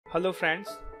Hello friends,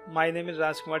 my name is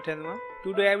Rajkumar Tenwa.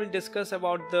 Today I will discuss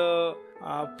about the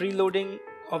preloading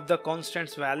of the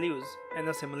constants values in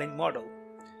a Simulink model.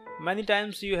 Many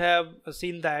times you have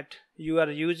seen that you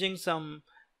are using some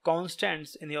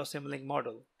constants in your Simulink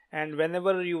model, and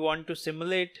whenever you want to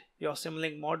simulate your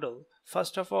Simulink model,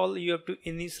 first of all you have to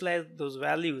initialize those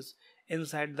values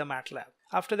inside the MATLAB.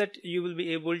 After that you will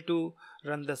be able to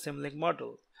run the Simulink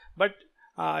model, but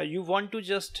you want to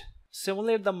just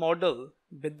simulate the model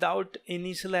without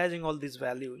initializing all these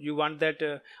values. You want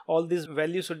that all these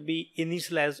values should be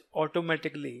initialized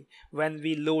automatically when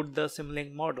we load the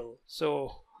Simulink model.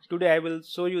 So today I will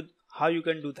show you how you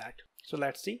can do that. So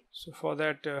let's see. So for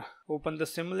that, open the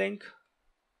Simulink,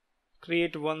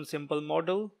 create one simple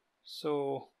model.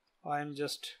 So I'm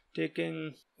just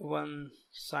taking one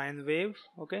sine wave,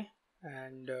 okay,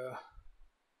 and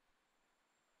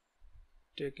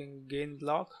taking gain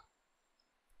block.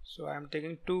 So I am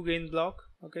taking two gain block,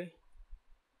 okay,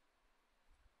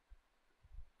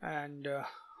 and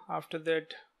after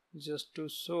that, just to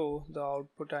show the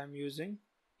output I am using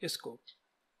scope,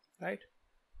 right?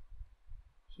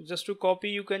 So just to copy,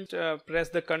 you can press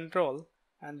the control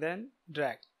and then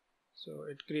drag, so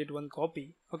it create one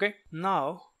copy. Okay,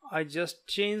 now I just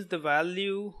change the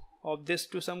value of this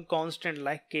to some constant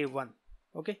like k1,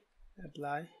 okay,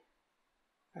 apply,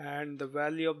 and the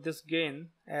value of this gain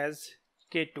as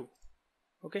k2,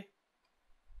 okay.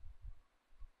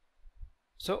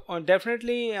 So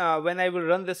definitely when I will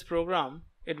run this program,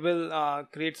 it will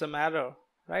create some error,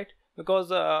 right? Because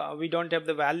we don't have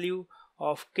the value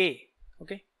of k,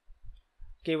 okay,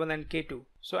 k1 and k2.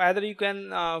 So either you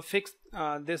can fix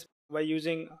this by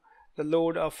using the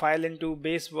load a file into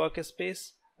base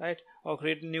workspace, right, or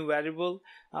create a new variable.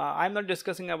 I'm not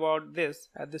discussing about this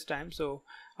at this time, so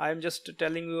I'm just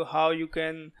telling you how you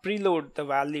can preload the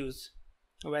values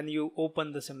when you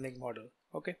open the Simulink model.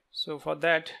 Okay, so for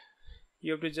that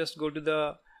you have to just go to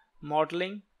the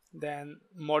modeling, then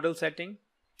model setting.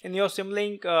 In your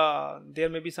Simulink there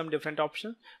may be some different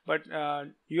options, but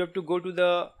you have to go to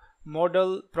the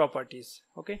model properties.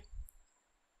 Okay,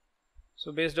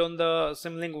 so based on the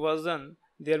Simulink version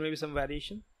there may be some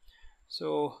variation.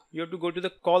 So you have to go to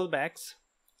the callbacks,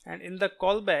 and in the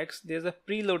callbacks there's a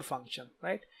preload function,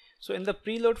 right? So in the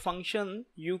preload function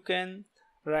you can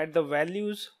write the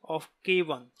values of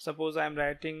k1. Suppose I am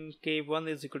writing k1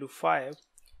 is equal to 5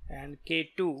 and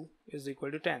k2 is equal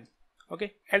to 10.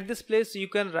 Okay, at this place you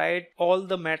can write all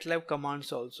the MATLAB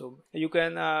commands also. You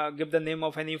can give the name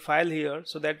of any file here,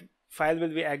 so that file will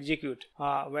be execute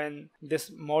when this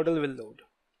model will load.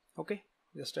 Okay,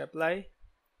 just apply.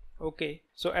 Okay,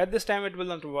 so at this time it will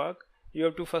not work. You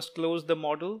have to first close the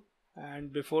model,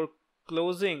 and before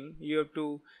closing you have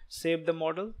to save the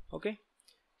model. Okay,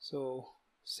 so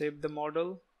save the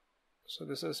model. So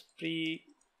this is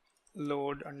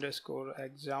preload underscore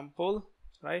example,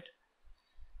 right?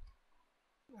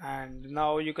 And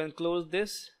now you can close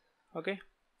this. Okay,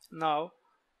 now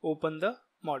open the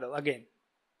model again.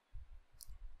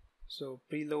 So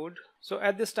preload. So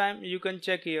at this time you can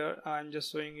check here, I'm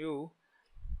just showing you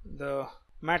the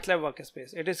MATLAB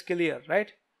workspace. It is clear,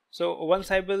 right? So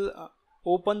once I will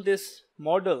open this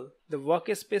model, the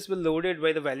workspace will loaded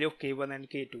by the value of k1 and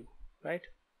k2, right?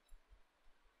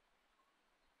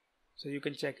 So you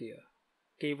can check here,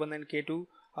 k1 and k2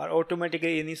 are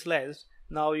automatically initialized.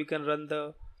 Now you can run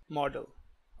the model,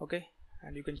 okay,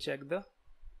 and you can check the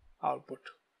output,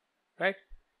 right?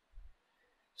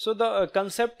 So the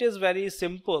concept is very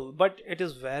simple, but it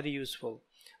is very useful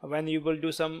when you will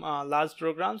do some large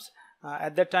programs.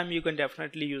 At that time you can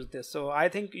definitely use this. So I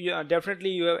think definitely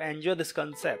you have enjoyed this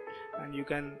concept and you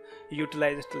can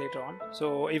utilize it later on.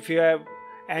 So if you have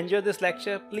enjoyed this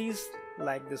lecture, please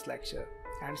like this lecture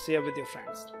and share with your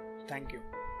friends. Thank you.